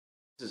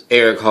This is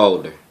Eric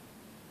Holder.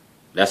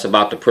 That's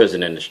about the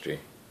prison industry.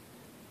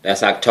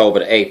 That's October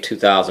the 8th,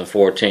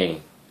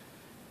 2014.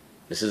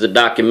 This is a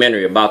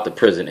documentary about the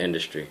prison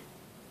industry.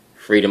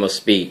 Freedom of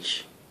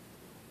speech,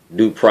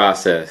 due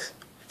process,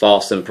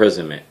 false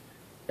imprisonment.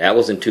 That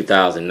was in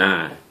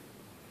 2009.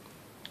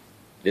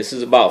 This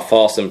is about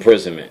false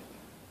imprisonment,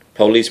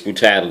 police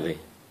brutality,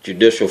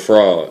 judicial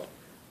fraud,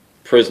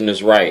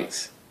 prisoners'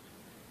 rights.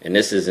 And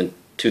this is in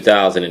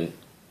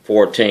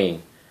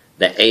 2014,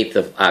 the 8th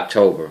of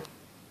October.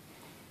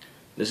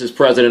 This is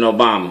President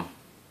Obama,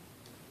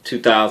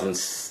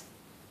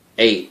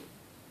 2008.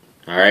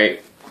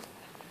 Alright?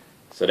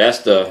 So that's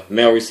the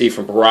mail receipt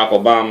from Barack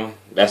Obama.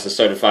 That's the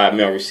certified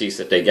mail receipts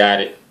that they got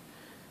it.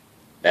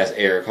 That's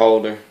Eric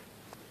Holder.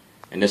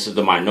 And this is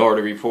the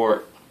Minority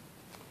Report.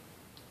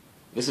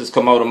 This is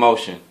Komodo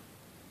Motion.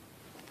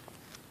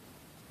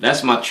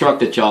 That's my truck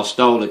that y'all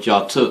stole, that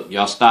y'all took.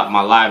 Y'all stopped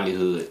my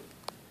livelihood.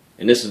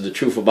 And this is the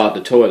truth about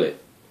the toilet.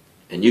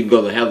 And you can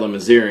go to Hell,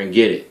 Missouri and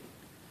get it.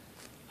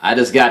 I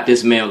just got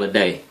this mail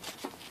today.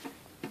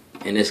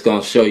 And it's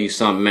going to show you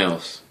something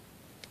else.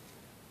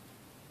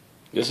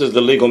 This is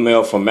the legal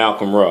mail from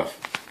Malcolm Ruff.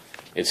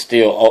 It's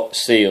still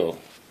sealed.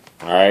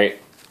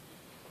 Alright?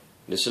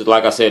 This is,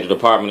 like I said, the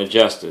Department of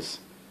Justice.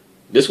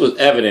 This was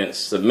evidence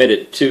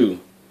submitted to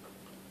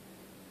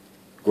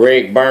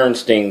Greg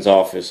Bernstein's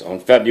office on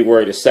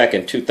February the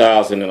 2nd,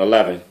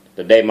 2011,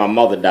 the day my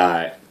mother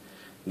died.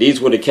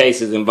 These were the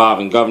cases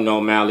involving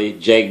Gov.O'Malley,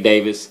 Jake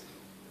Davis,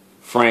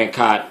 Frank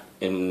Cott,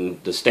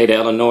 and the state of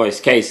Illinois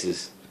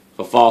cases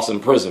for false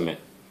imprisonment.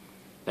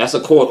 That's a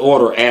court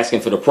order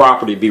asking for the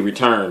property to be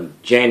returned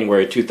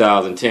January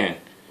 2010.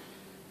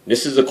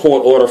 This is a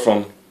court order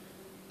from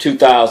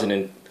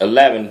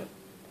 2011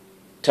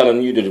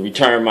 telling you to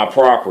return my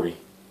property,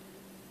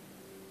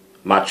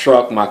 my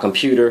truck, my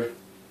computer.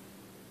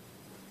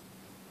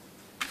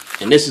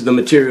 And this is the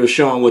material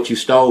showing what you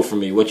stole from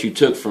me, what you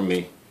took from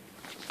me.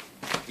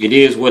 It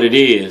is what it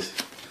is.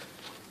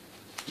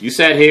 You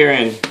sat here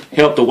and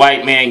helped the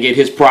white man get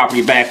his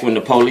property back when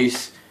the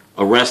police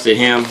arrested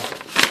him.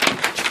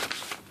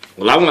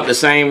 Well, I want the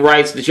same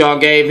rights that y'all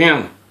gave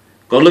him.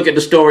 Go look at the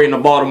story in the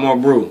Baltimore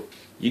Brew.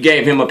 You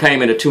gave him a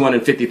payment of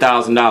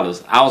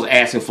 $250,000. I was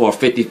asking for a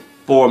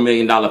 $54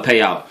 million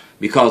payout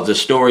because the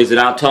stories that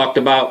I talked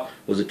about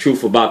was the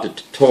truth about the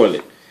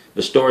toilet.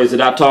 The stories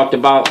that I talked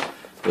about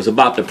was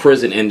about the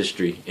prison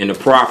industry and the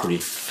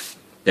property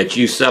that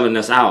you selling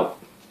us out.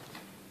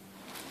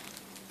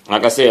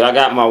 Like I said, I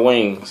got my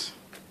wings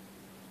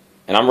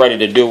and I'm ready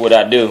to do what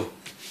I do.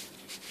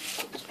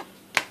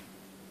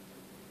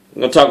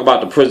 We're going to talk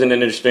about the prison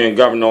industry and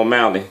Governor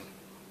O'Malley.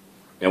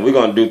 And we're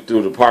going to do it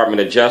through the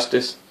Department of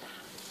Justice.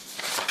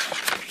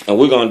 And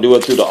we're going to do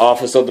it through the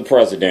Office of the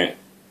President.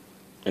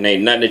 And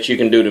ain't nothing that you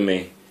can do to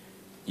me.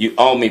 You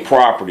owe me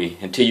property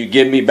until you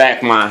give me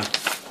back my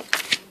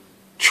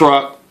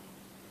truck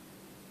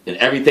and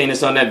everything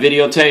that's on that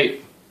videotape.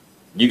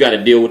 You got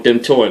to deal with them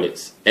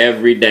toilets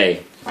every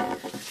day.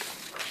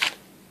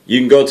 You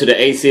can go to the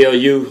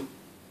ACLU,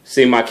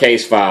 see my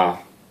case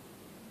file.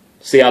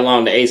 See how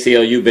long the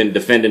ACLU been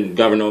defending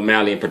Governor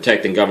O'Malley and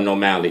protecting Governor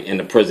O'Malley in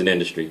the prison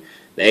industry.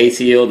 The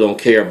ACLU don't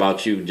care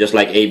about you, just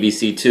like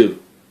ABC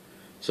too.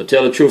 So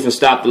tell the truth and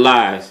stop the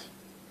lies.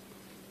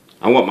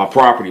 I want my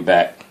property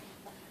back.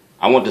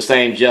 I want the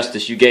same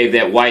justice you gave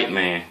that white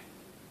man.